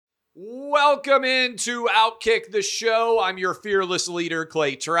Welcome into Outkick the Show. I'm your fearless leader,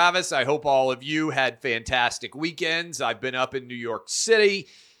 Clay Travis. I hope all of you had fantastic weekends. I've been up in New York City,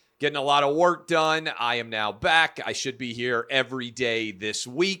 getting a lot of work done. I am now back. I should be here every day this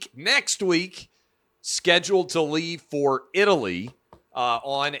week. Next week, scheduled to leave for Italy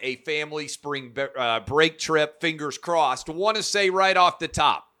on a family spring break trip. Fingers crossed. Want to say right off the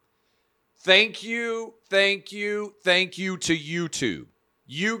top, thank you to YouTube.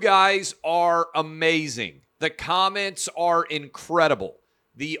 You guys are amazing. The comments are incredible.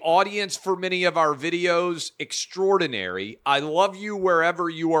 The audience for many of our videos, extraordinary. I love you wherever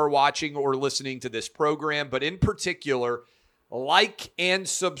you are watching or listening to this program, but in particular, like and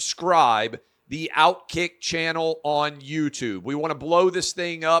subscribe the Outkick channel on YouTube. We want to blow this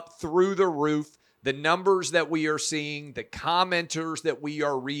thing up through the roof. The numbers that we are seeing, the commenters that we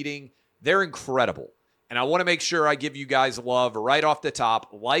are reading, they're incredible. And I want to make sure I give you guys love right off the top.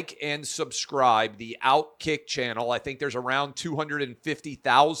 Like and subscribe the Outkick channel. I think there's around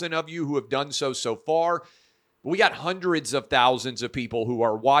 250,000 of you who have done so far. We got hundreds of thousands of people who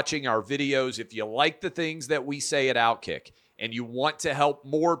are watching our videos. If you like the things that we say at Outkick and you want to help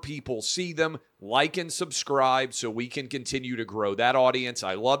more people see them, like and subscribe so we can continue to grow that audience.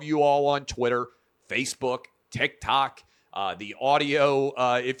 I love you all on Twitter, Facebook, TikTok. The audio,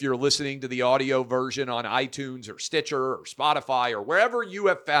 if you're listening to the audio version on iTunes or Stitcher or Spotify or wherever you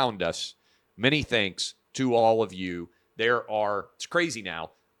have found us, many thanks to all of you. There are, it's crazy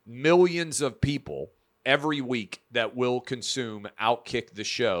now, millions of people every week that will consume Outkick the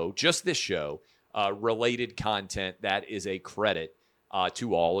Show, just this show, related content. That is a credit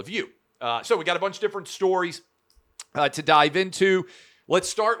to all of you. So we got a bunch of different stories to dive into. Let's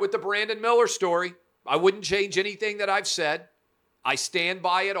start with the Brandon Miller story. I wouldn't change anything that I've said. I stand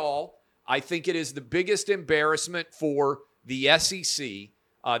by it all. I think it is the biggest embarrassment for the SEC,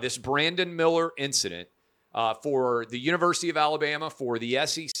 this Brandon Miller incident, for the University of Alabama, for the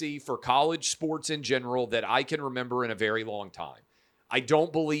SEC, for college sports in general, that I can remember in a very long time. I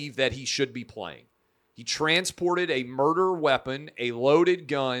don't believe that he should be playing. He transported a murder weapon, a loaded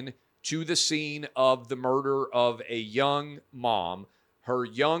gun, to the scene of the murder of a young mom. Her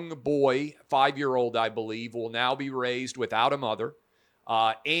young boy, 5-year-old, I believe, will now be raised without a mother.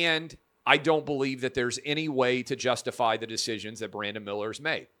 And I don't believe that there's any way to justify the decisions that Brandon Miller's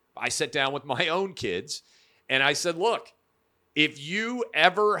made. I sat down with my own kids and I said, look, if you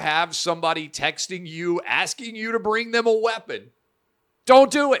ever have somebody texting you, asking you to bring them a weapon,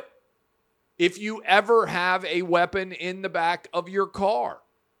 don't do it. If you ever have a weapon in the back of your car,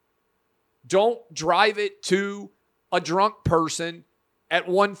 don't drive it to a drunk person at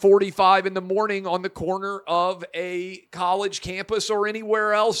 1:45 in the morning on the corner of a college campus or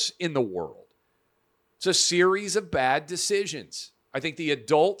anywhere else in the world. It's a series of bad decisions. I think the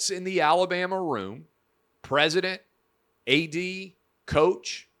adults in the Alabama room, president, AD,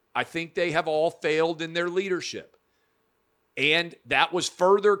 coach, I think they have all failed in their leadership. And that was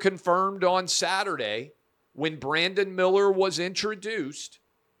further confirmed on Saturday when Brandon Miller was introduced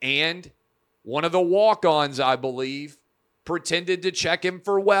and one of the walk-ons, I believe, pretended to check him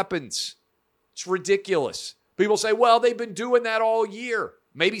for weapons. It's ridiculous. People say, well, they've been doing that all year.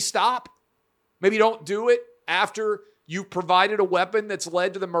 Maybe stop. Maybe don't do it after you've provided a weapon that's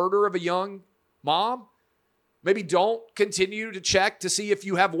led to the murder of a young mom. Maybe don't continue to check to see if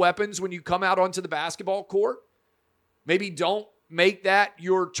you have weapons when you come out onto the basketball court. Maybe don't make that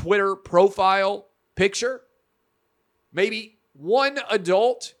your Twitter profile picture. Maybe one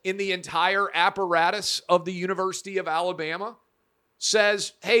adult in the entire apparatus of the University of Alabama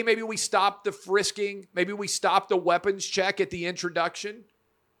says, hey, maybe we stop the frisking. Maybe we stop the weapons check at the introduction.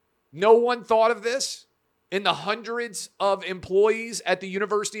 No one thought of this in the hundreds of employees at the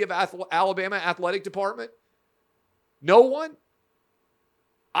University of Alabama Athletic Department. No one.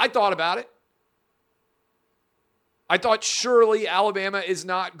 I thought about it. I thought surely Alabama is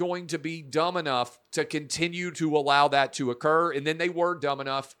not going to be dumb enough to continue to allow that to occur. And then they were dumb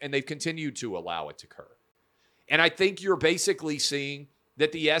enough and they've continued to allow it to occur. And I think you're basically seeing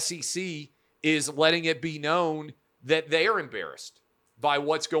that the SEC is letting it be known that they're embarrassed by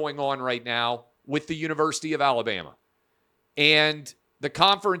what's going on right now with the University of Alabama. And the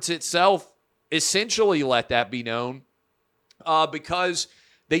conference itself essentially let that be known because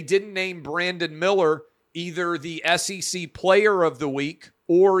they didn't name Brandon Miller either the SEC Player of the Week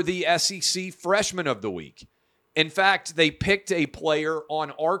or the SEC Freshman of the Week. In fact, they picked a player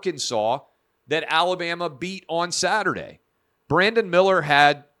on Arkansas that Alabama beat on Saturday. Brandon Miller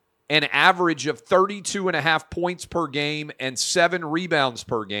had an average of 32.5 points per game and 7 rebounds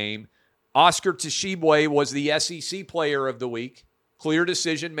per game. Oscar Tshiebwe was the SEC Player of the Week. Clear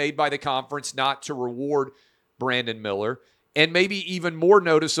decision made by the conference not to reward Brandon Miller. And maybe even more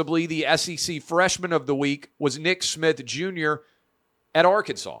noticeably, the SEC Freshman of the Week was Nick Smith Jr. at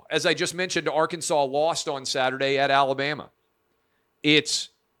Arkansas. As I just mentioned, Arkansas lost on Saturday at Alabama. It's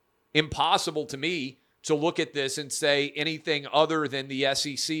impossible to me to look at this and say anything other than the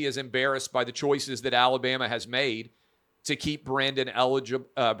SEC is embarrassed by the choices that Alabama has made to keep Brandon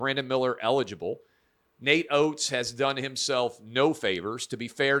Miller eligible. Nate Oates has done himself no favors. To be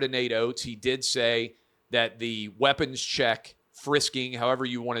fair to Nate Oates, he did say that the weapons check, frisking, however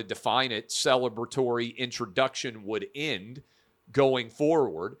you want to define it, celebratory introduction would end going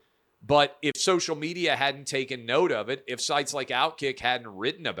forward. But if social media hadn't taken note of it, if sites like Outkick hadn't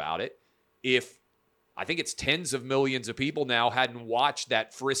written about it, if I think it's tens of millions of people now hadn't watched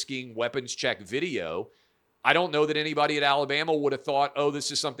that frisking weapons check video, I don't know that anybody at Alabama would have thought, oh,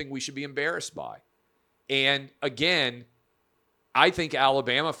 this is something we should be embarrassed by. And again, I think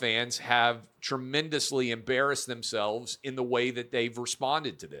Alabama fans have tremendously embarrassed themselves in the way that they've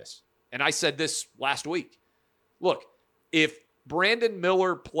responded to this. And I said this last week. Look, if Brandon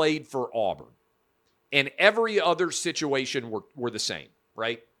Miller played for Auburn and every other situation were the same,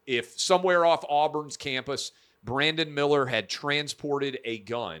 right? If somewhere off Auburn's campus, Brandon Miller had transported a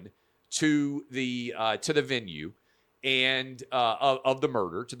gun to the venue and of the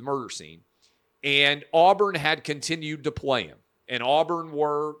murder, to the murder scene, and Auburn had continued to play him, and Auburn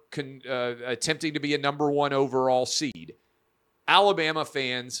were attempting to be a number 1 overall seed, Alabama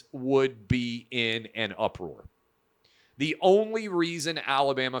fans would be in an uproar. The only reason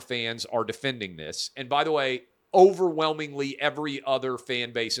Alabama fans are defending this, and by the way, overwhelmingly every other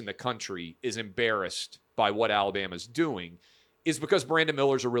fan base in the country is embarrassed by what Alabama's doing, is because Brandon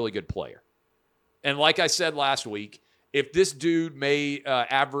Miller's a really good player. And like I said last week, if this dude may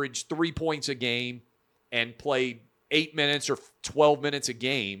average 3 points a game and played 8 minutes or 12 minutes a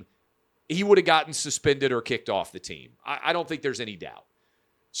game, he would have gotten suspended or kicked off the team. I don't think there's any doubt.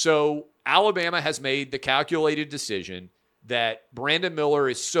 So Alabama has made the calculated decision that Brandon Miller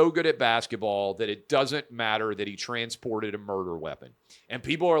is so good at basketball that it doesn't matter that he transported a murder weapon. And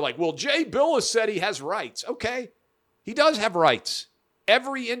people are like, well, Jay Billis said he has rights. Okay, he does have rights.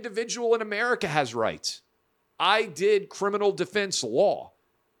 Every individual in America has rights. I did criminal defense law.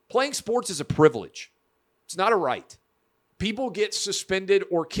 Playing sports is a privilege. It's not a right. People get suspended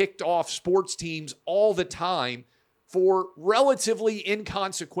or kicked off sports teams all the time for relatively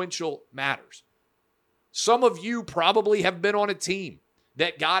inconsequential matters. Some of you probably have been on a team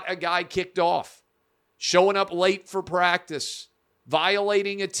that got a guy kicked off, showing up late for practice,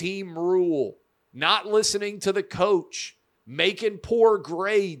 violating a team rule, not listening to the coach, making poor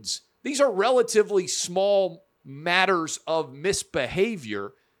grades. These are relatively small matters of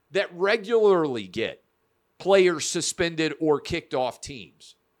misbehavior that regularly get players suspended or kicked off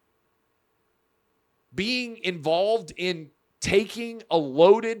teams. Being involved in taking a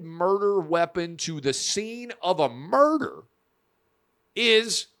loaded murder weapon to the scene of a murder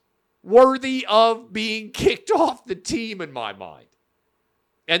is worthy of being kicked off the team in my mind.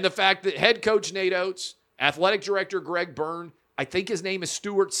 And the fact that head coach Nate Oates, athletic director Greg Byrne, I think his name is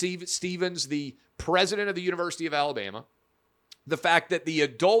Stuart Stevens, the president of the University of Alabama, the fact that the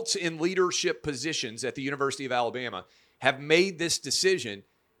adults in leadership positions at the University of Alabama have made this decision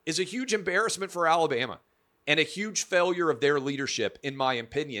is a huge embarrassment for Alabama and a huge failure of their leadership, in my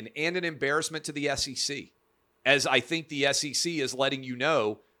opinion, and an embarrassment to the SEC, as I think the SEC is letting you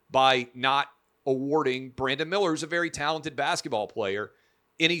know by not awarding Brandon Miller, who's a very talented basketball player,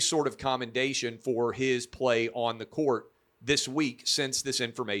 any sort of commendation for his play on the court this week since this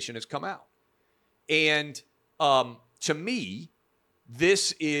information has come out. And to me,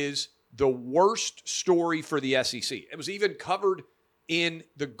 this is the worst story for the SEC. It was even covered in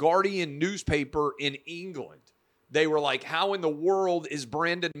the Guardian newspaper in England. They were like, how in the world is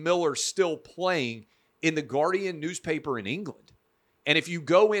Brandon Miller still playing in the Guardian newspaper in England? And if you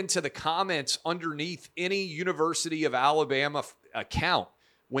go into the comments underneath any University of Alabama account,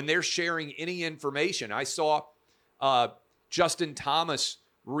 when they're sharing any information, I saw Justin Thomas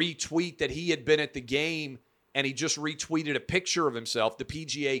retweet that he had been at the game, and he just retweeted a picture of himself, the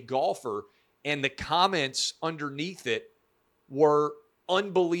PGA golfer, and the comments underneath it were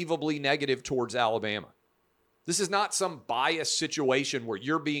unbelievably negative towards Alabama. This is not some biased situation where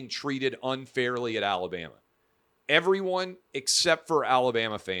you're being treated unfairly at Alabama. Everyone except for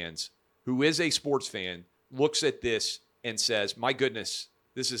Alabama fans who is a sports fan looks at this and says, my goodness,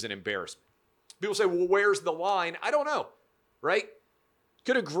 this is an embarrassment. People say, well, where's the line? I don't know, right?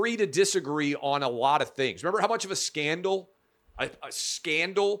 Could agree to disagree on a lot of things. Remember how much of a scandal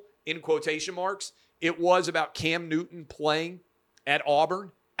in quotation marks, it was about Cam Newton playing at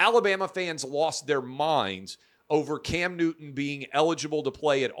Auburn, Alabama fans lost their minds over Cam Newton being eligible to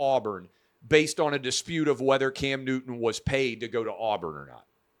play at Auburn based on a dispute of whether Cam Newton was paid to go to Auburn or not.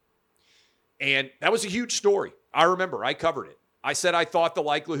 And that was a huge story. I remember I covered it. I said I thought the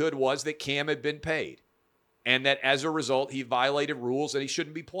likelihood was that Cam had been paid and that as a result, he violated rules and he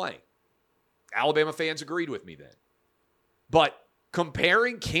shouldn't be playing. Alabama fans agreed with me then. But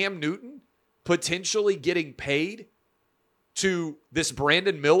comparing Cam Newton potentially getting paid to this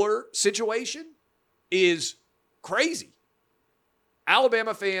Brandon Miller situation is crazy.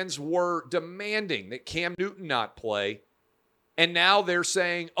 Alabama fans were demanding that Cam Newton not play. And now they're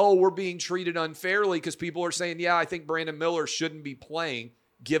saying, oh, we're being treated unfairly because people are saying, yeah, I think Brandon Miller shouldn't be playing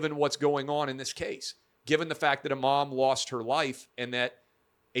given what's going on in this case, given the fact that a mom lost her life and that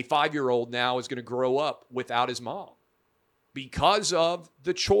a 5-year-old now is going to grow up without his mom because of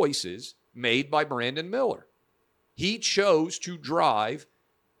the choices made by Brandon Miller. He chose to drive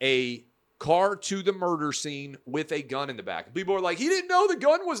a car to the murder scene with a gun in the back. People are like, he didn't know the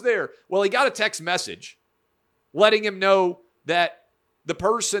gun was there. Well, he got a text message letting him know that the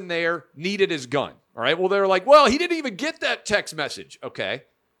person there needed his gun. All right. Well, they're like, well, he didn't even get that text message. Okay.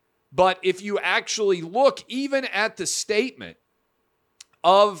 But if you actually look even at the statement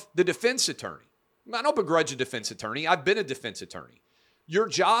of the defense attorney, I don't begrudge a defense attorney. I've been a defense attorney. Your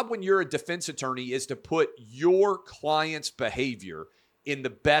job when you're a defense attorney is to put your client's behavior in the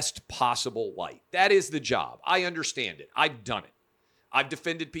best possible light. That is the job. I understand it. I've done it. I've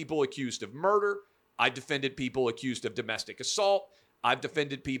defended people accused of murder. I've defended people accused of domestic assault. I've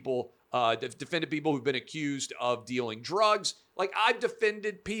defended people who've been accused of dealing drugs. Like, I've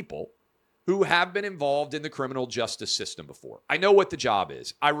defended people who have been involved in the criminal justice system before. I know what the job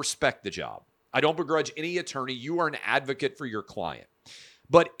is. I respect the job. I don't begrudge any attorney. You are an advocate for your client.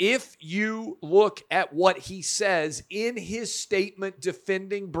 But if you look at what he says in his statement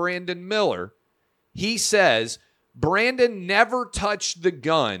defending Brandon Miller, he says, Brandon never touched the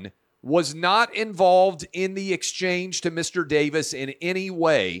gun, was not involved in the exchange to Mr. Davis in any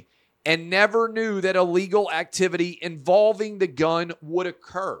way, and never knew that illegal activity involving the gun would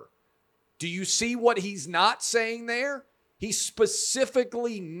occur. Do you see what he's not saying there? He's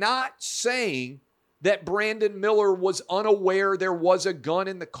specifically not saying that Brandon Miller was unaware there was a gun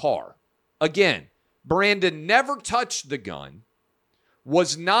in the car. Again, Brandon never touched the gun,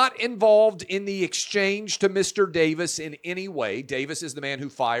 was not involved in the exchange to Mr. Davis in any way. Davis is the man who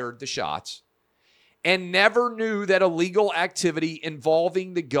fired the shots, and never knew that illegal activity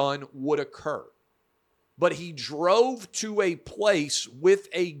involving the gun would occur. But he drove to a place with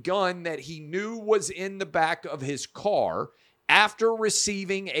a gun that he knew was in the back of his car after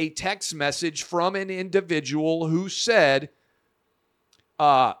receiving a text message from an individual who said,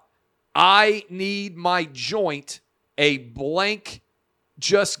 I need my joint, a blank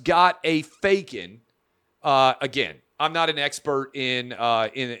just got a fakin'. Again, I'm not an expert in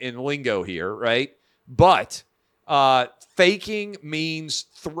lingo here, right? But faking means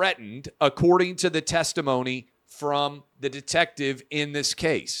threatened, according to the testimony from the detective in this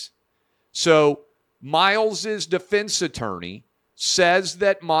case. So Miles's defense attorney says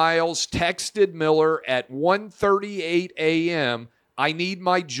that Miles texted Miller at 1:38 a.m., I need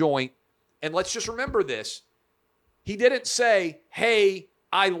my joint. And let's just remember this. He didn't say, hey,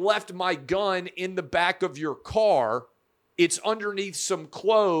 I left my gun in the back of your car. It's underneath some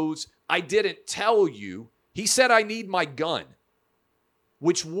clothes. I didn't tell you. He said, I need my gun,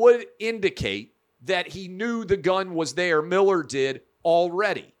 which would indicate that he knew the gun was there. Miller did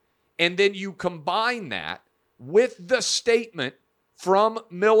already. And then you combine that with the statement from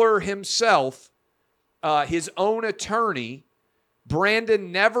Miller himself, his own attorney,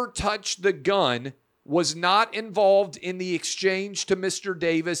 Brandon never touched the gun, was not involved in the exchange to Mr.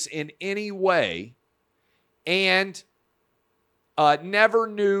 Davis in any way, and never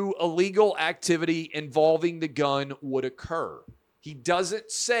knew illegal activity involving the gun would occur. He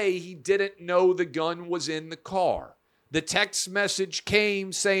doesn't say he didn't know the gun was in the car. The text message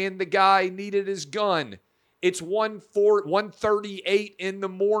came saying the guy needed his gun. It's 1:38 in the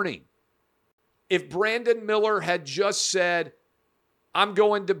morning. If Brandon Miller had just said, I'm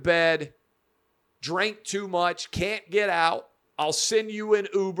going to bed, drank too much, can't get out, I'll send you an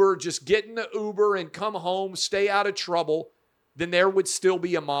Uber, just get in the Uber and come home, stay out of trouble, then there would still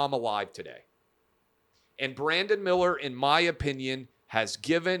be a mom alive today. And Brandon Miller, in my opinion, has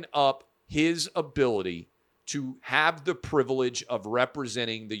given up his ability to have the privilege of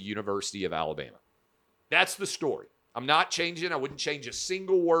representing the University of Alabama. That's the story. I'm not changing. I wouldn't change a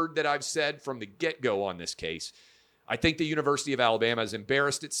single word that I've said from the get-go on this case. I think the University of Alabama has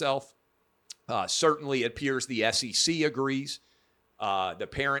embarrassed itself. Certainly, it appears the SEC agrees. the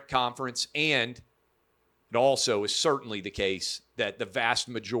parent conference, and it also is certainly the case that the vast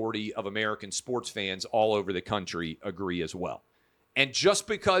majority of American sports fans all over the country agree as well. And just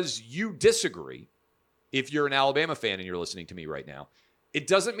because you disagree, if you're an Alabama fan and you're listening to me right now, it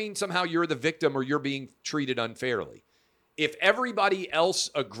doesn't mean somehow you're the victim or you're being treated unfairly. If everybody else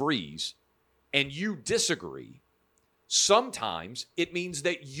agrees and you disagree, sometimes it means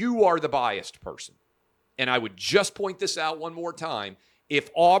that you are the biased person. And I would just point this out one more time. If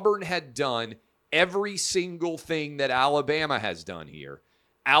Auburn had done every single thing that Alabama has done here,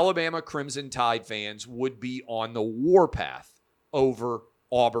 Alabama Crimson Tide fans would be on the warpath over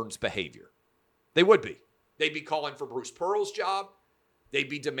Auburn's behavior. They would be. They'd be calling for Bruce Pearl's job. They'd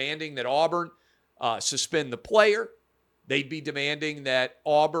be demanding that Auburn suspend the player. They'd be demanding that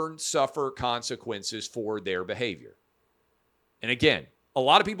Auburn suffer consequences for their behavior. And again, a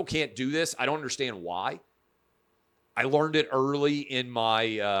lot of people can't do this. I don't understand why. I learned it early in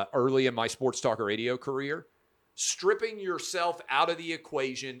my sports talk radio career. Stripping yourself out of the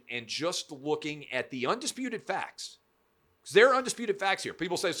equation and just looking at the undisputed facts. Because there are undisputed facts here.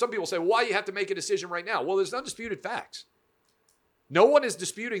 Some people say, well, why do you have to make a decision right now? Well, there's undisputed facts. No one is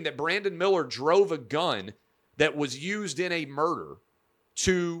disputing that Brandon Miller drove a gun that was used in a murder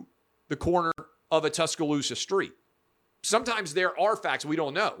to the corner of a Tuscaloosa street. Sometimes there are facts we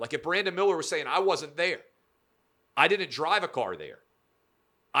don't know. Like if Brandon Miller was saying, I wasn't there. I didn't drive a car there.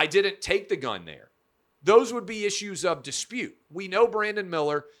 I didn't take the gun there. Those would be issues of dispute. We know Brandon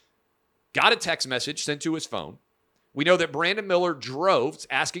Miller got a text message sent to his phone. We know that Brandon Miller drove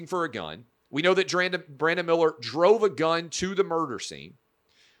asking for a gun. We know that Brandon Miller drove a gun to the murder scene.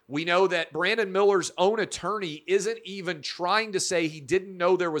 We know that Brandon Miller's own attorney isn't even trying to say he didn't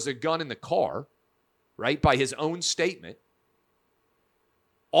know there was a gun in the car, right, by his own statement.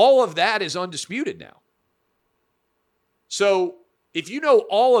 All of that is undisputed now. So if you know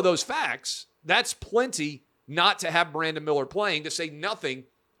all of those facts, that's plenty not to have Brandon Miller playing, to say nothing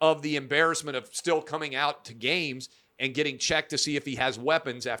of the embarrassment of still coming out to games and getting checked to see if he has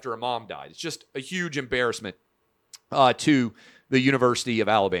weapons after a mom died. It's just a huge embarrassment to the University of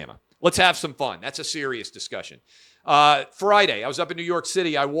Alabama. Let's have some fun. That's a serious discussion. Friday, I was up in New York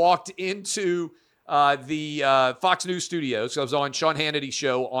City. I walked into the Fox News studios. I was on Sean Hannity's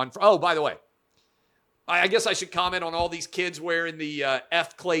show on. Oh, by the way, I guess I should comment on all these kids wearing the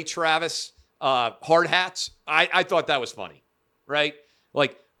F. Clay Travis hard hats. I thought that was funny, right?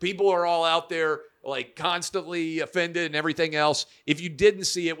 Like, people are all out there, like, constantly offended and everything else. If you didn't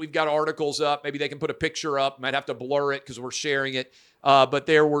see it, we've got articles up. Maybe they can put a picture up. Might have to blur it because we're sharing it. But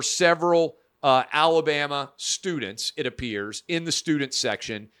there were several Alabama students, it appears, in the student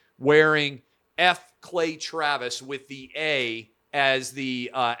section wearing F. Clay Travis with the A as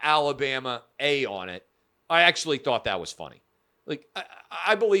the Alabama A on it. I actually thought that was funny. Like,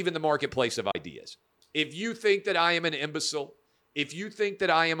 I believe in the marketplace of ideas. If you think that I am an imbecile, if you think that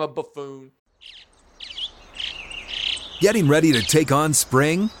I am a buffoon. Getting ready to take on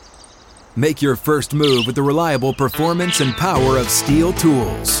spring? Make your first move with the reliable performance and power of Steel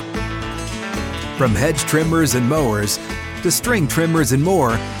tools. From hedge trimmers and mowers to string trimmers and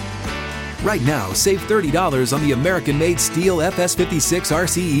more, right now save $30 on the American-made Steel FS56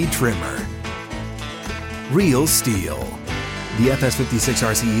 RCE trimmer. Real Steel. The FS56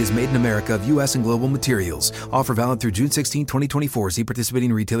 RCE is made in America of U.S. and global materials. Offer valid through June 16, 2024. See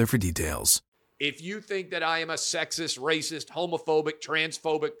participating retailer for details. If you think that I am a sexist, racist, homophobic,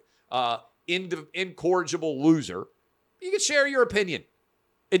 transphobic, incorrigible loser, you can share your opinion.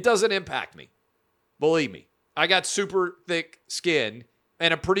 It doesn't impact me. Believe me. I got super thick skin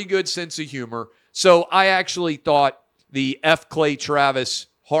and a pretty good sense of humor. So I actually thought the F. Clay Travis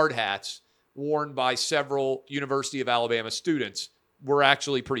hard hats worn by several University of Alabama students were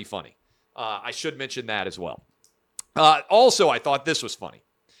actually pretty funny. I should mention that as well. Also, I thought this was funny.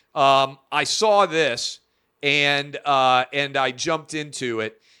 I saw this and I jumped into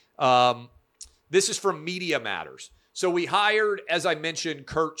it. This is from Media Matters. So we hired, as I mentioned,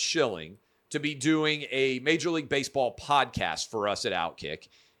 Curt Schilling to be doing a Major League Baseball podcast for us at Outkick.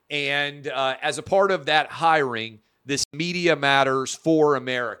 And as a part of that hiring, this Media Matters for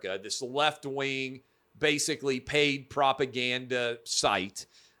America, this left-wing, basically paid propaganda site,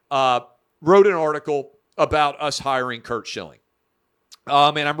 wrote an article about us hiring Curt Schilling.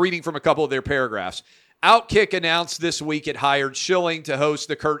 And I'm reading from a couple of their paragraphs. Outkick announced this week it hired Schilling to host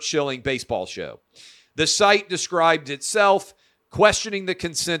the Curt Schilling Baseball Show. The site described itself questioning the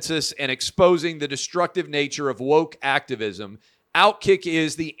consensus and exposing the destructive nature of woke activism. Outkick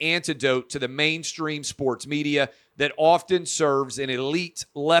is the antidote to the mainstream sports media that often serves an elite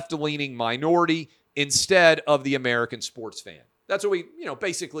left-leaning minority instead of the American sports fan. That's what we,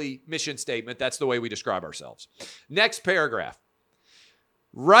 basically mission statement. That's the way we describe ourselves. Next paragraph.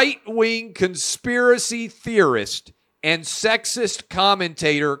 Right-wing conspiracy theorist and sexist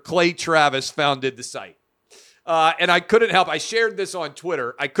commentator Clay Travis founded the site. And I couldn't help. I shared this on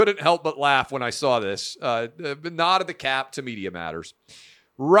Twitter. I couldn't help but laugh when I saw this. Nod of the cap to Media Matters.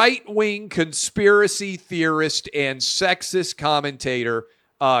 Right-wing conspiracy theorist and sexist commentator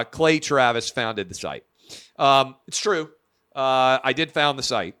Clay Travis founded the site. It's true. I did found the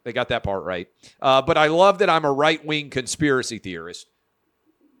site. They got that part right. But I love that I'm a right-wing conspiracy theorist.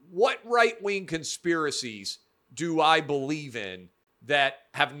 What right-wing conspiracies do I believe in that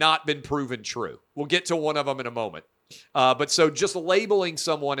have not been proven true? We'll get to one of them in a moment. But so just labeling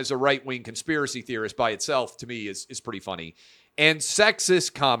someone as a right-wing conspiracy theorist by itself, to me, is pretty funny. And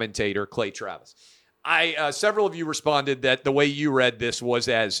sexist commentator Clay Travis. Several of you responded that the way you read this was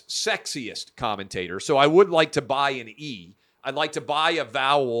as sexiest commentator. So I would like to buy an E. I'd like to buy a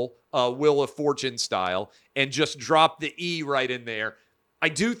vowel, Wheel of Fortune style, and just drop the E right in there. I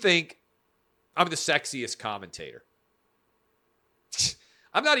do think I'm the sexiest commentator.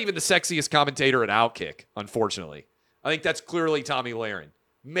 I'm not even the sexiest commentator at Outkick, unfortunately. I think that's clearly Tommy Lahren.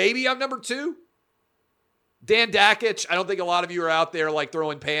 Maybe I'm number 2. Dan Dakich, I don't think a lot of you are out there like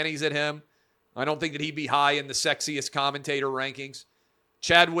throwing panties at him. I don't think that he'd be high in the sexiest commentator rankings.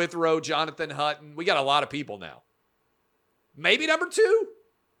 Chad Withrow, Jonathan Hutton. We got a lot of people now. Maybe number 2?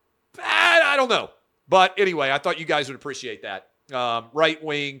 I don't know. But anyway, I thought you guys would appreciate that.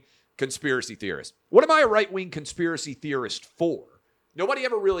 Right-wing conspiracy theorist. What am I a right-wing conspiracy theorist for? Nobody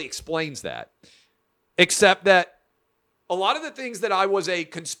ever really explains that, except that a lot of the things that I was a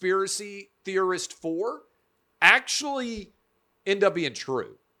conspiracy theorist for actually end up being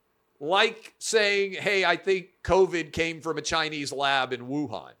true. Like saying, hey, I think COVID came from a Chinese lab in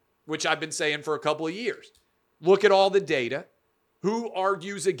Wuhan, which I've been saying for a couple of years. Look at all the data. Who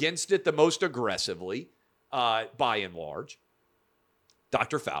argues against it the most aggressively, by and large?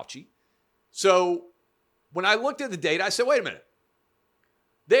 Dr. Fauci. So when I looked at the data, I said, wait a minute.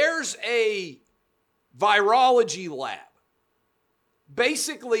 There's a virology lab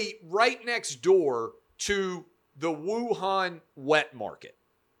basically right next door to the Wuhan wet market.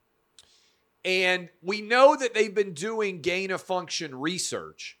 And we know that they've been doing gain-of-function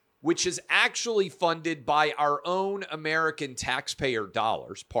research, which is actually funded by our own American taxpayer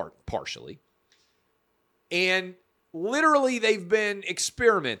dollars, partially. And literally, they've been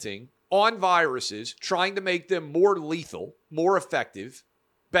experimenting on viruses, trying to make them more lethal, more effective,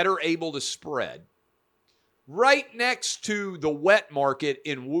 better able to spread, right next to the wet market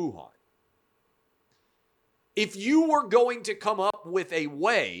in Wuhan. If you were going to come up with a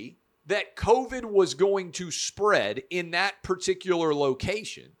way that COVID was going to spread in that particular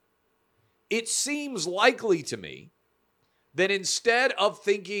location, it seems likely to me that instead of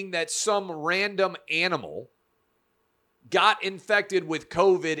thinking that some random animal got infected with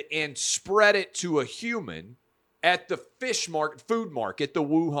COVID and spread it to a human at the food market, the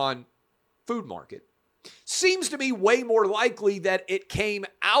Wuhan food market, seems to be way more likely that it came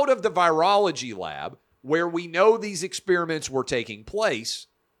out of the virology lab where we know these experiments were taking place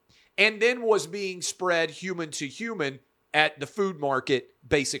and then was being spread human to human at the food market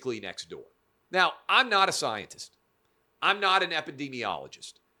basically next door. Now, I'm not a scientist. I'm not an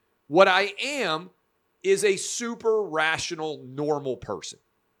epidemiologist. What I am is a super rational, normal person.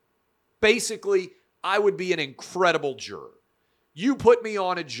 Basically, I would be an incredible juror. You put me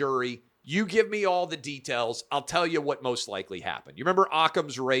on a jury, you give me all the details, I'll tell you what most likely happened. You remember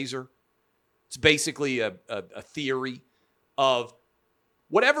Occam's razor? It's basically a theory of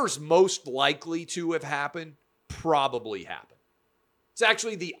whatever's most likely to have happened probably happened. It's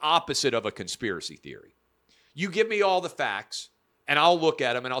actually the opposite of a conspiracy theory. You give me all the facts, and I'll look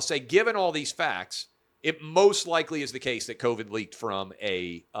at them, and I'll say, given all these facts, it most likely is the case that COVID leaked from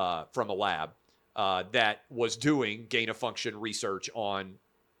a lab that was doing gain-of-function research on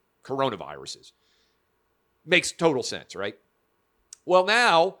coronaviruses. Makes total sense, right? Well,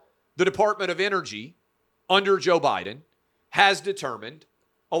 now the Department of Energy, under Joe Biden, has determined,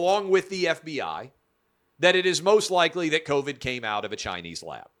 along with the FBI, that it is most likely that COVID came out of a Chinese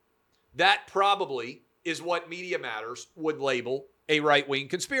lab. That probably is what Media Matters would label a right-wing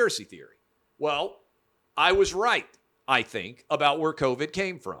conspiracy theory. Well, I was right, I think, about where COVID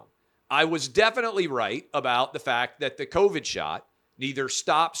came from. I was definitely right about the fact that the COVID shot neither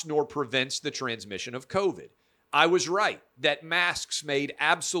stops nor prevents the transmission of COVID. I was right that masks made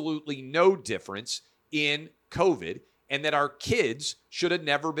absolutely no difference in COVID and that our kids should have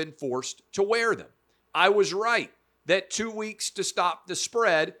never been forced to wear them. I was right that 2 weeks to stop the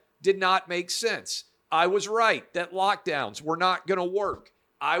spread did not make sense. I was right that lockdowns were not going to work.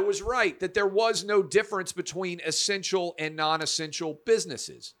 I was right that there was no difference between essential and non-essential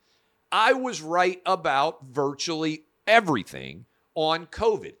businesses. I was right about virtually everything on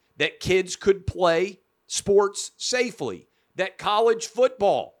COVID, that kids could play sports safely, that college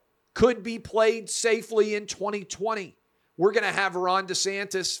football could be played safely in 2020. We're going to have Ron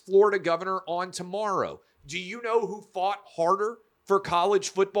DeSantis, Florida governor, on tomorrow. Do you know who fought harder for college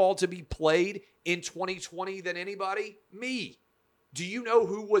football to be played in 2020 than anybody? Me. Do you know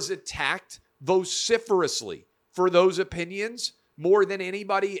who was attacked vociferously for those opinions more than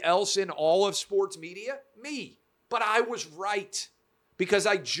anybody else in all of sports media? Me. But I was right because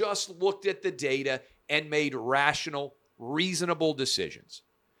I just looked at the data and made rational, reasonable decisions.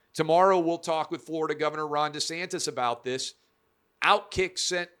 Tomorrow, we'll talk with Florida Governor Ron DeSantis about this. Outkick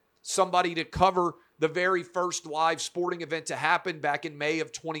sent somebody to cover the very first live sporting event to happen back in May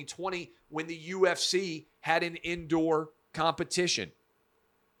of 2020 when the UFC had an indoor competition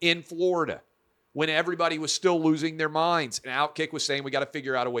in Florida when everybody was still losing their minds. And Outkick was saying, we got to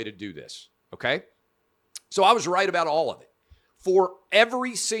figure out a way to do this. Okay? So I was right about all of it. For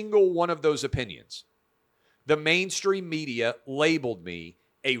every single one of those opinions, the mainstream media labeled me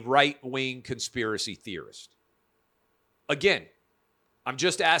a right-wing conspiracy theorist. Again, I'm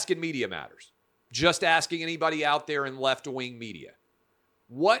just asking Media Matters. Just asking anybody out there in left-wing media.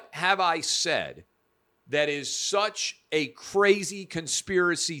 What have I said that is such a crazy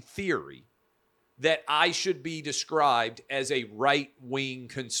conspiracy theory that I should be described as a right-wing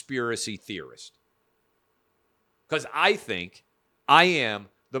conspiracy theorist? Because I think I am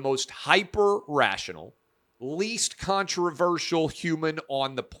the most hyper-rational, least controversial human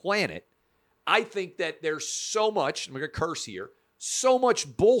on the planet. I think that there's so much, I'm going to curse here, so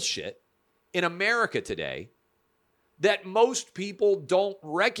much bullshit in America today that most people don't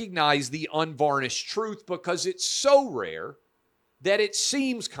recognize the unvarnished truth because it's so rare that it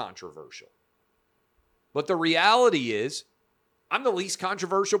seems controversial. But the reality is, I'm the least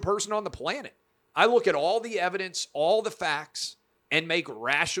controversial person on the planet. I look at all the evidence, all the facts, and make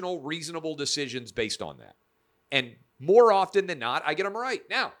rational, reasonable decisions based on that. And more often than not, I get them right.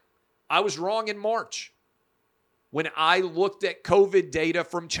 Now, I was wrong in March when I looked at COVID data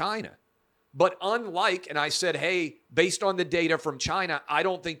from China. But unlike, and I said, hey, based on the data from China, I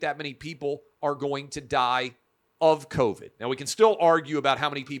don't think that many people are going to die of COVID. Now, we can still argue about how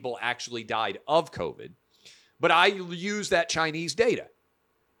many people actually died of COVID, but I used that Chinese data.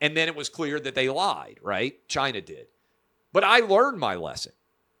 And then it was clear that they lied, right? China did. But I learned my lesson.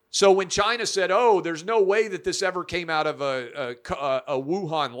 So when China said, oh, there's no way that this ever came out of a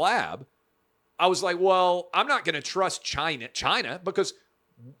Wuhan lab, I was like, well, I'm not going to trust China, because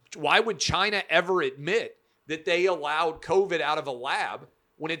why would China ever admit that they allowed COVID out of a lab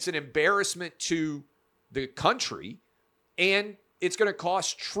when it's an embarrassment to the country and it's going to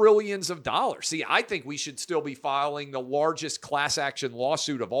cost trillions of dollars? See, I think we should still be filing the largest class action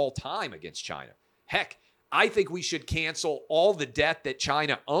lawsuit of all time against China. Heck, I think we should cancel all the debt that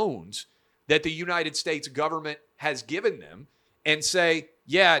China owns that the United States government has given them and say,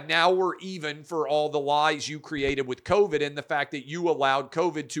 yeah, now we're even for all the lies you created with COVID and the fact that you allowed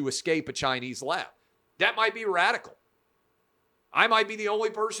COVID to escape a Chinese lab. That might be radical. I might be the only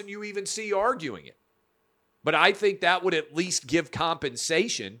person you even see arguing it. But I think that would at least give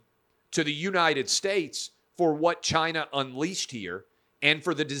compensation to the United States for what China unleashed here and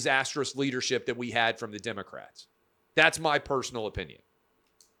for the disastrous leadership that we had from the Democrats. That's my personal opinion.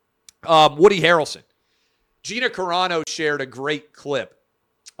 Woody Harrelson. Gina Carano shared a great clip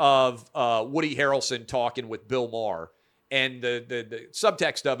of Woody Harrelson talking with Bill Maher. And the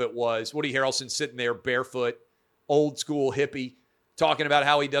subtext of it was Woody Harrelson sitting there barefoot, old school hippie, talking about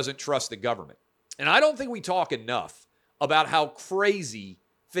how he doesn't trust the government. And I don't think we talk enough about how crazy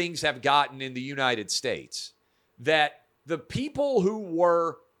things have gotten in the United States, that the people who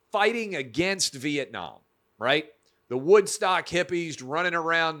were fighting against Vietnam, right? The Woodstock hippies running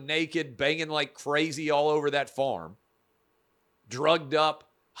around naked, banging like crazy all over that farm, drugged up,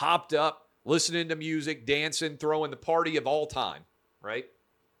 hopped up, listening to music, dancing, throwing the party of all time, right?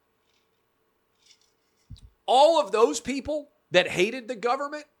 All of those people that hated the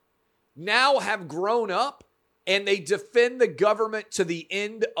government now have grown up and they defend the government to the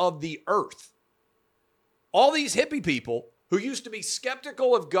end of the earth. All these hippie people who used to be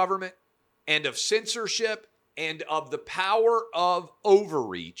skeptical of government and of censorship and of the power of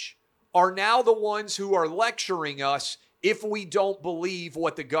overreach are now the ones who are lecturing us if we don't believe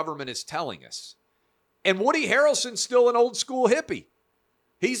what the government is telling us. And Woody Harrelson's still an old school hippie.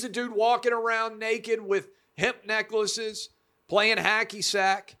 He's a dude walking around naked with hemp necklaces, playing hacky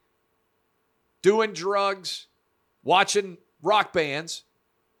sack, doing drugs, watching rock bands.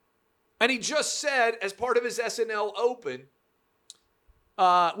 And he just said, as part of his SNL Open,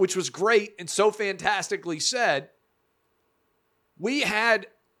 which was great and so fantastically said, we had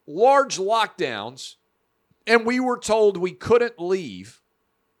large lockdowns and we were told we couldn't leave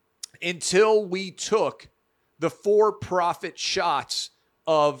until we took the for-profit shots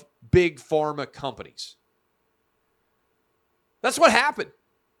of big pharma companies. That's what happened.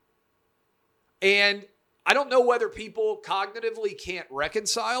 And I don't know whether people cognitively can't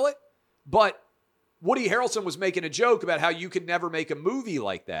reconcile it, but Woody Harrelson was making a joke about how you could never make a movie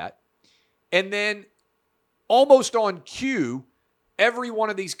like that. And then almost on cue, every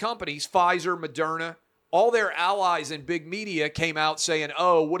one of these companies, Pfizer, Moderna, all their allies in big media came out saying,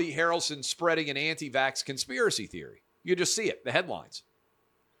 oh, Woody Harrelson's spreading an anti-vax conspiracy theory. You just see it, the headlines.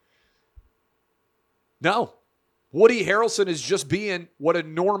 No. Woody Harrelson is just being what a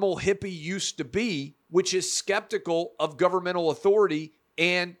normal hippie used to be, which is skeptical of governmental authority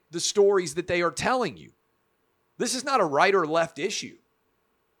and the stories that they are telling you. This is not a right or left issue.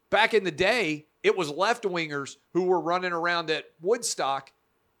 Back in the day, it was left-wingers who were running around at Woodstock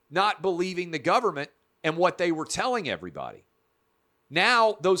not believing the government and what they were telling everybody.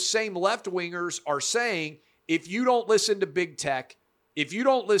 Now, those same left-wingers are saying, if you don't listen to big tech, if you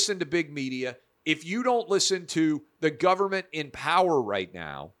don't listen to big media, if you don't listen to the government in power right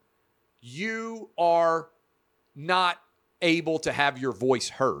now, you are not able to have your voice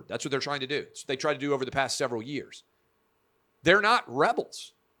heard. That's what they're trying to do. That's what they tried to do over the past several years. They're not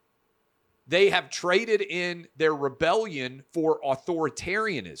rebels. They have traded in their rebellion for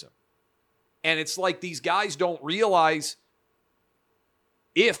authoritarianism. And it's like these guys don't realize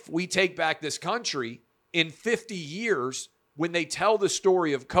if we take back this country in 50 years, when they tell the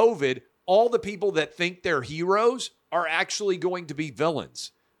story of COVID, all the people that think they're heroes are actually going to be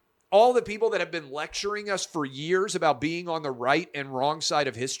villains. All the people that have been lecturing us for years about being on the right and wrong side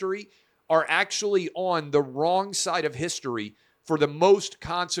of history are actually on the wrong side of history for the most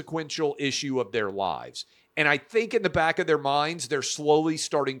consequential issue of their lives. And I think in the back of their minds, they're slowly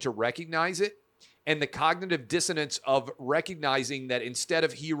starting to recognize it. And the cognitive dissonance of recognizing that instead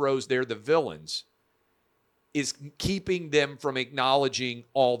of heroes, they're the villains is keeping them from acknowledging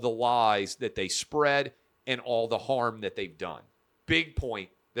all the lies that they spread and all the harm that they've done. Big point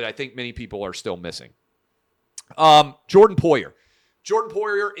that I think many people are still missing. Jordan Poyer. Jordan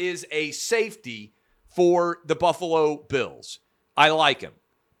Poyer is a safety for the Buffalo Bills. I like him.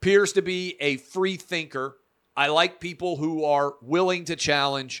 Appears to be a free thinker. I like people who are willing to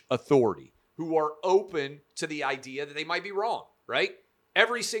challenge authority, who are open to the idea that they might be wrong, right?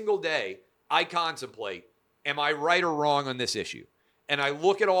 Every single day, I contemplate, am I right or wrong on this issue? And I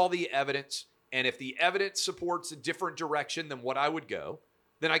look at all the evidence, and if the evidence supports a different direction than what I would go,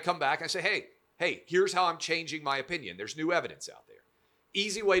 then I come back and I say, hey, here's how I'm changing my opinion. There's new evidence out there.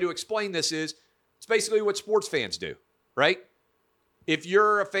 Easy way to explain this is it's basically what sports fans do, right? If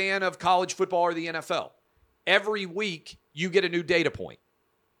you're a fan of college football or the NFL, every week you get a new data point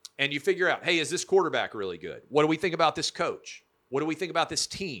and you figure out, hey, is this quarterback really good? What do we think about this coach? What do we think about this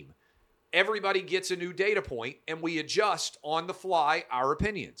team? Everybody gets a new data point and we adjust on the fly our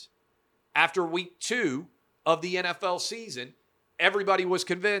opinions. After week 2 of the NFL season, everybody was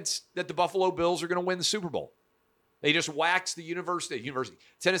convinced that the Buffalo Bills are going to win the Super Bowl. They just waxed the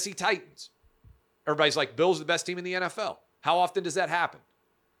Tennessee Titans. Everybody's like, Bills are the best team in the NFL. How often does that happen?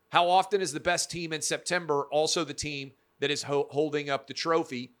 How often is the best team in September also the team that is holding up the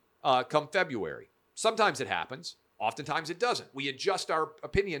trophy come February? Sometimes it happens. Oftentimes it doesn't. We adjust our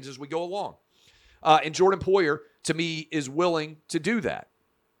opinions as we go along. And Jordan Poyer, to me, is willing to do that.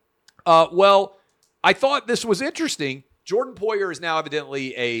 Well, I thought this was interesting. Jordan Poyer is now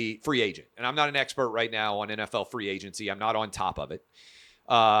evidently a free agent. And I'm not an expert right now on NFL free agency. I'm not on top of it.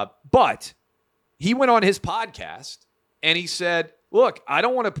 But he went on his podcast and he said, look, I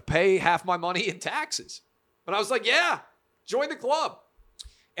don't want to pay half my money in taxes. And I was like, yeah, join the club.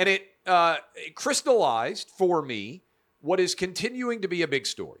 And it crystallized for me what is continuing to be a big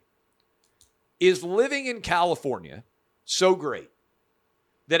story. Is living in California so great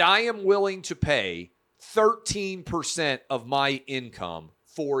that I am willing to pay 13% of my income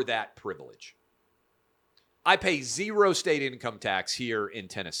for that privilege? I pay 0 state income tax here in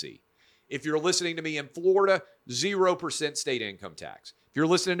Tennessee. If you're listening to me in Florida, 0% state income tax. If you're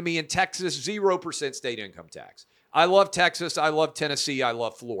listening to me in Texas, 0% state income tax. I love Texas. I love Tennessee. I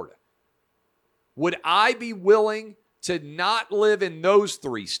love Florida. Would I be willing to not live in those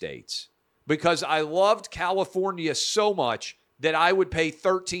 3 states because I loved California so much that I would pay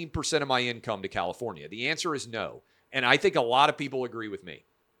 13% of my income to California? The answer is no. And I think a lot of people agree with me.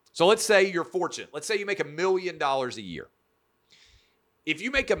 So let's say you're fortunate. Let's say you make $1 million a year. If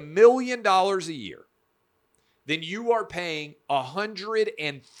you make $1 million a year, then you are paying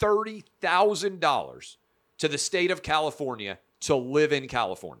 $130,000 to the state of California to live in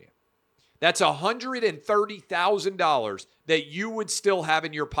California. That's $130,000 that you would still have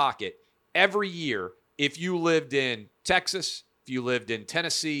in your pocket every year if you lived in Texas, if you lived in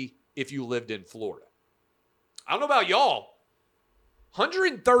Tennessee, if you lived in Florida. I don't know about y'all.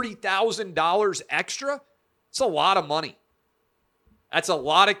 $130,000 extra, it's a lot of money. That's a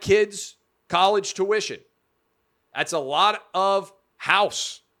lot of kids' college tuition. That's a lot of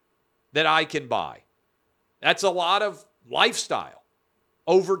house that I can buy. That's a lot of lifestyle.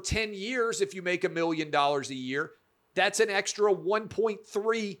 Over 10 years, if you make $1 million a year, that's an extra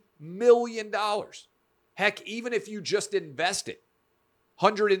 $1.3 million. Heck, even if you just invest it,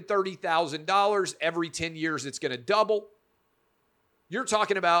 $130,000 every 10 years, it's going to double. You're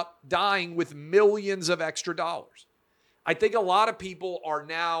talking about dying with millions of extra dollars. I think a lot of people are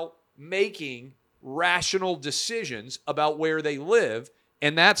now making rational decisions about where they live,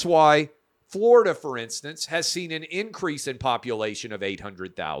 and that's why Florida, for instance, has seen an increase in population of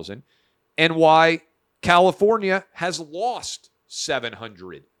 800,000, and why California has lost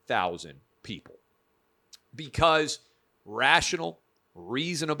 700,000 people. Because rational,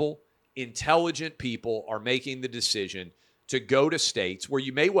 reasonable, intelligent people are making the decision to go to states where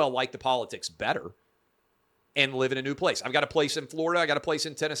you may well like the politics better and live in a new place. I've got a place in Florida. I got a place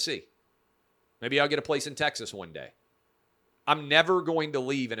in Tennessee. Maybe I'll get a place in Texas one day. I'm never going to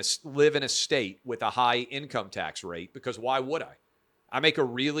live in a state with a high income tax rate, because why would I? I make a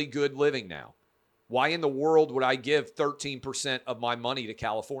really good living now. Why in the world would I give 13% of my money to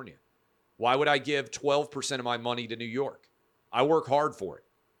California? Why would I give 12% of my money to New York? I work hard for it.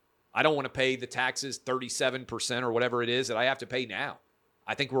 I don't want to pay the taxes 37% or whatever it is that I have to pay now.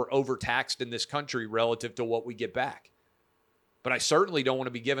 I think we're overtaxed in this country relative to what we get back. But I certainly don't want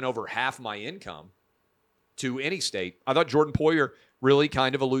to be giving over half my income to any state. I thought Jordan Poyer really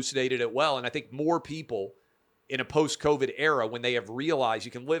kind of elucidated it well. And I think more people in a post-COVID era, when they have realized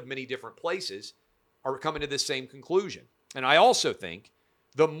you can live many different places, are coming to this same conclusion. And I also think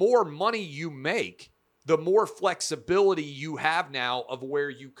the more money you make, the more flexibility you have now of where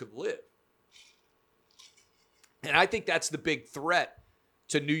you could live. And I think that's the big threat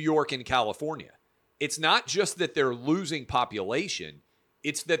to New York and California. It's not just that they're losing population,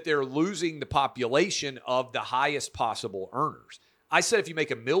 it's that they're losing the population of the highest possible earners. I said if you make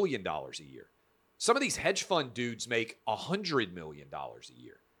 $1 million a year, some of these hedge fund dudes make $100 million a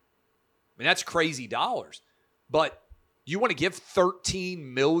year. I mean, that's crazy dollars. But you want to give $13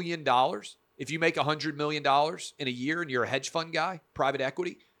 million if you make $100 million in a year and you're a hedge fund guy, private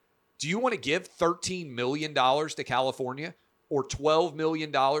equity? Do you want to give $13 million to California or $12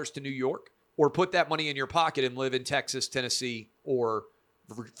 million to New York? Or put that money in your pocket and live in Texas, Tennessee, or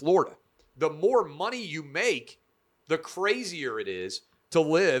Florida? The more money you make, the crazier it is to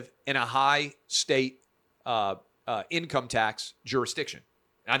live in a high state income tax jurisdiction.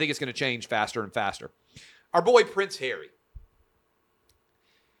 And I think it's going to change faster and faster. Our boy Prince Harry.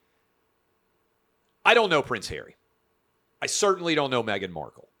 I don't know Prince Harry. I certainly don't know Meghan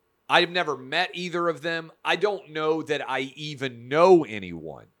Markle. I've never met either of them. I don't know that I even know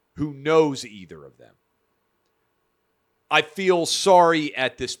anyone who knows either of them. I feel sorry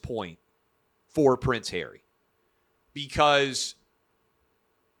at this point for Prince Harry, because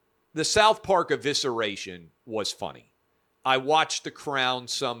the South Park evisceration was funny. I watched The Crown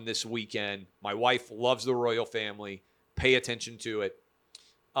some this weekend. My wife loves the royal family. Pay attention to it.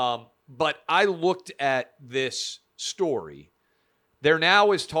 But I looked at this story. There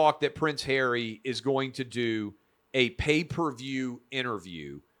now is talk that Prince Harry is going to do a pay-per-view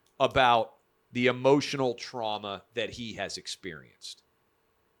interview about the emotional trauma that he has experienced.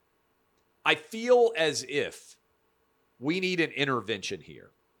 I feel as if we need an intervention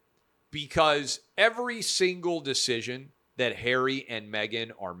here, because every single decision that Harry and Meghan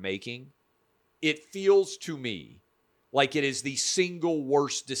are making, it feels to me like it is the single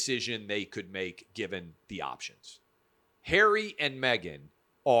worst decision they could make given the options. Harry and Meghan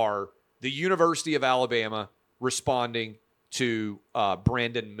are the University of Alabama responding to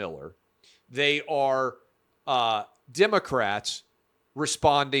Brandon Miller. They are Democrats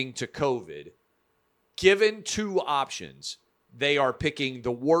responding to COVID. Given two options, they are picking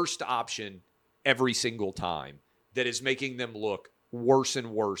the worst option every single time that is making them look worse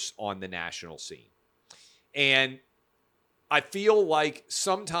and worse on the national scene. And I feel like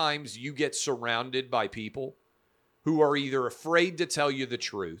sometimes you get surrounded by people who are either afraid to tell you the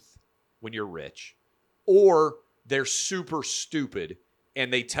truth when you're rich, or they're super stupid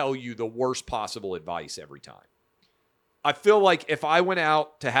and they tell you the worst possible advice every time. I feel like if I went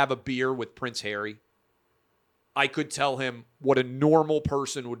out to have a beer with Prince Harry, I could tell him what a normal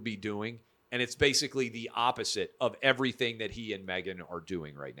person would be doing, and it's basically the opposite of everything that he and Meghan are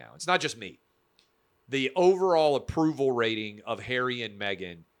doing right now. It's not just me. The overall approval rating of Harry and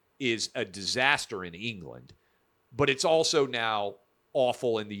Meghan is a disaster in England, but it's also now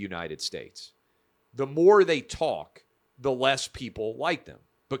awful in the United States. The more they talk, the less people like them,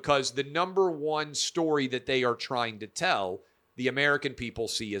 because the number one story that they are trying to tell, the American people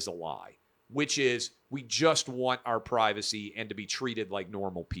see as a lie, which is we just want our privacy and to be treated like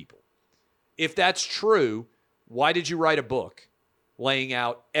normal people. If that's true, why did you write a book laying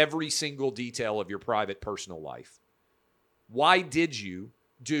out every single detail of your private personal life? Why did you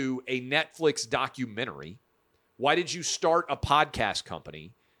do a Netflix documentary? Why did you start a podcast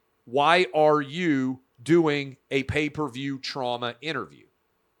company? Why are you doing a pay-per-view trauma interview?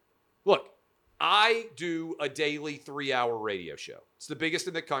 Look, I do a daily 3-hour radio show. It's the biggest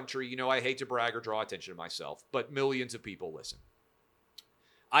in the country. You know, I hate to brag or draw attention to myself, but millions of people listen.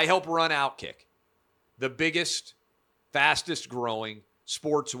 I help run Outkick, the biggest, fastest growing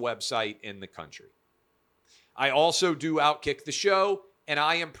sports website in the country. I also do Outkick the show, and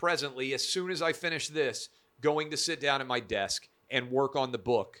I am presently, as soon as I finish this, going to sit down at my desk and work on the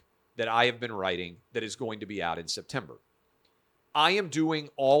book that I have been writing that is going to be out in September. I am doing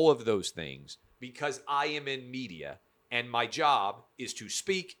all of those things because I am in media, and my job is to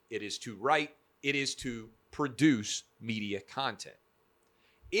speak, it is to write, it is to produce media content.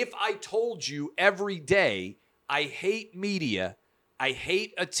 If I told you every day, I hate media, I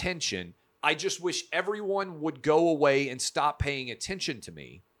hate attention, I just wish everyone would go away and stop paying attention to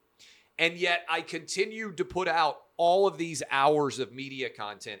me, and yet I continue to put out all of these hours of media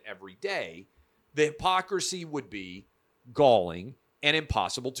content every day, the hypocrisy would be galling and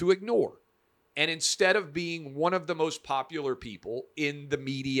impossible to ignore. And instead of being one of the most popular people in the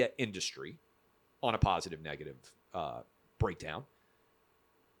media industry on a positive negative breakdown,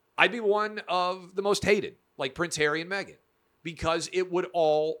 I'd be one of the most hated, like Prince Harry and Meghan, because it would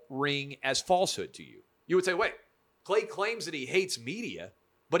all ring as falsehood to you. You would say, wait, Clay claims that he hates media,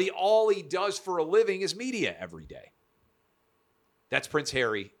 but all he does for a living is media every day. That's Prince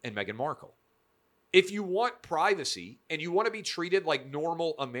Harry and Meghan Markle. If you want privacy and you want to be treated like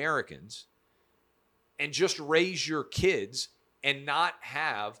normal Americans and just raise your kids and not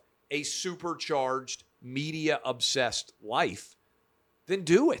have a supercharged, media-obsessed life, then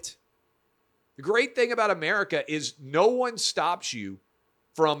do it. The great thing about America is no one stops you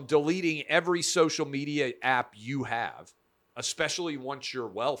from deleting every social media app you have, especially once you're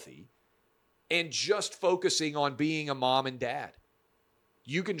wealthy, and just focusing on being a mom and dad.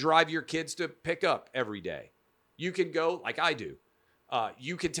 You can drive your kids to pick up every day. You can go like I do.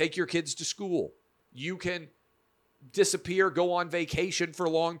 You can take your kids to school. You can disappear, go on vacation for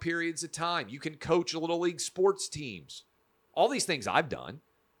long periods of time. You can coach little league sports teams. All these things I've done.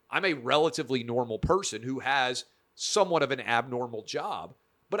 I'm a relatively normal person who has somewhat of an abnormal job,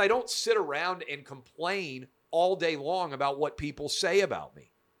 but I don't sit around and complain all day long about what people say about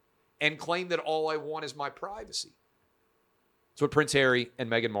me and claim that all I want is my privacy. It's what Prince Harry and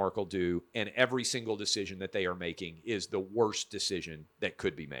Meghan Markle do, and every single decision that they are making is the worst decision that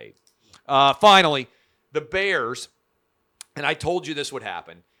could be made. Finally, the Bears, and I told you this would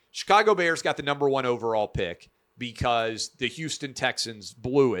happen. Chicago Bears got the number 1 overall pick because the Houston Texans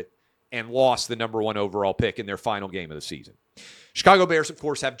blew it and lost the number 1 overall pick in their final game of the season. Chicago Bears, of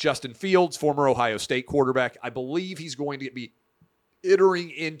course, have Justin Fields, former Ohio State quarterback. I believe he's going to be entering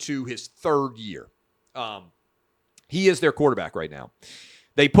into his 3rd year. He is their quarterback right now.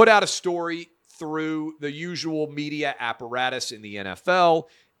 They put out a story through the usual media apparatus in the NFL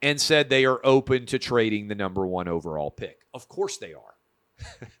and said they are open to trading the number 1 overall pick. Of course they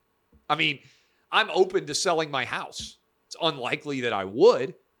are. I mean, I'm open to selling my house. It's unlikely that I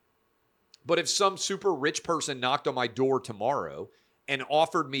would. But if some super rich person knocked on my door tomorrow and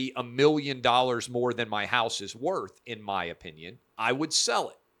offered me $1 million more than my house is worth, in my opinion, I would sell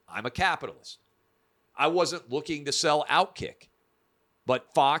it. I'm a capitalist. I wasn't looking to sell Outkick,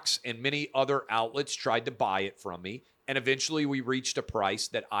 but Fox and many other outlets tried to buy it from me, and eventually we reached a price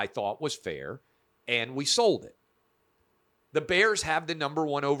that I thought was fair, and we sold it. The Bears have the number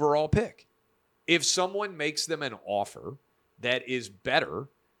 1 overall pick. If someone makes them an offer that is better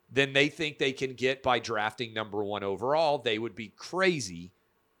than they think they can get by drafting number 1 overall, they would be crazy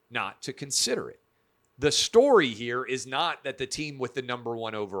not to consider it. The story here is not that the team with the number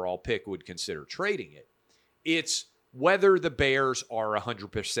 1 overall pick would consider trading it. It's whether the Bears are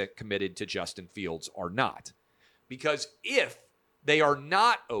 100% committed to Justin Fields or not. Because if They are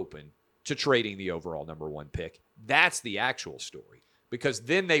not open to trading the overall number 1 pick. That's the actual story, because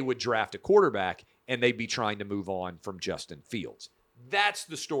then they would draft a quarterback and they'd be trying to move on from Justin Fields. That's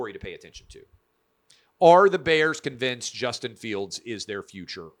the story to pay attention to. Are the Bears convinced Justin Fields is their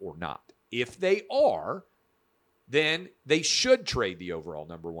future or not? If they are, then they should trade the overall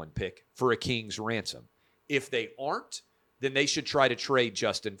number 1 pick for a king's ransom. If they aren't, then they should try to trade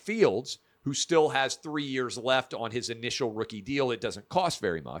Justin Fields, who still has 3 years left on his initial rookie deal. It doesn't cost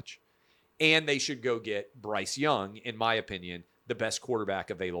very much. And they should go get Bryce Young, in my opinion, the best quarterback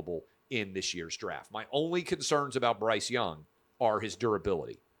available in this year's draft. My only concerns about Bryce Young are his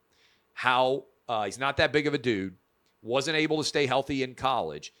durability. He's not that big of a dude, wasn't able to stay healthy in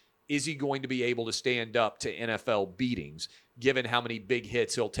college. Is he going to be able to stand up to NFL beatings, given how many big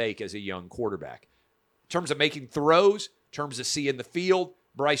hits he'll take as a young quarterback? In terms of making throws, in terms of seeing the field,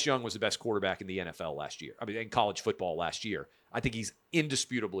 Bryce Young was the best quarterback in the NFL last year. In college football last year. I think he's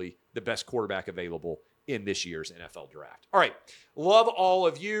indisputably the best quarterback available in this year's NFL draft. All right. Love all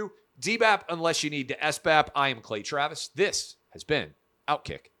of you. DBAP unless you need to SBAP. I am Clay Travis. This has been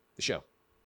Outkick the Show.